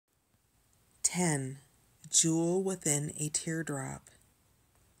10. Jewel within a teardrop.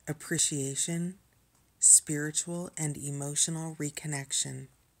 Appreciation, spiritual and emotional reconnection.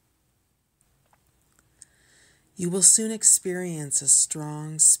 You will soon experience a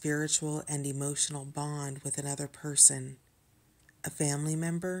strong spiritual and emotional bond with another person, a family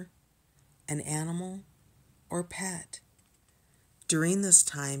member, an animal, or pet. During this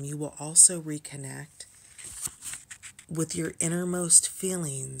time, you will also reconnect with your innermost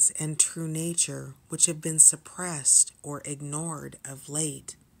feelings and true nature, which have been suppressed or ignored of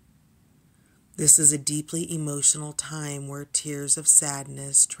late. This is a deeply emotional time where tears of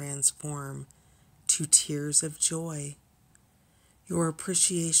sadness transform to tears of joy. Your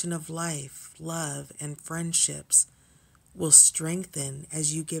appreciation of life, love, and friendships will strengthen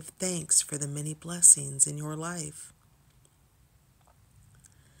as you give thanks for the many blessings in your life.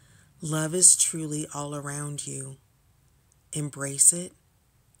 Love is truly all around you. Embrace it,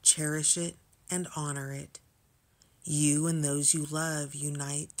 cherish it, and honor it. You and those you love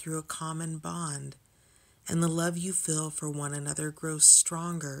unite through a common bond, and the love you feel for one another grows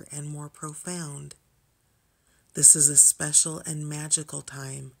stronger and more profound. This is a special and magical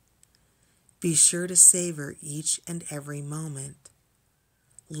time. Be sure to savor each and every moment.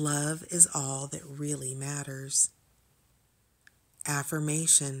 Love is all that really matters.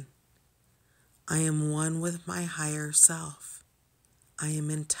 Affirmation. I am one with my higher self. I am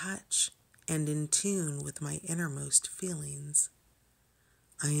in touch and in tune with my innermost feelings.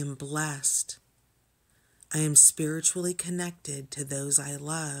 I am blessed. I am spiritually connected to those I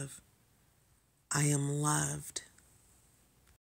love. I am loved.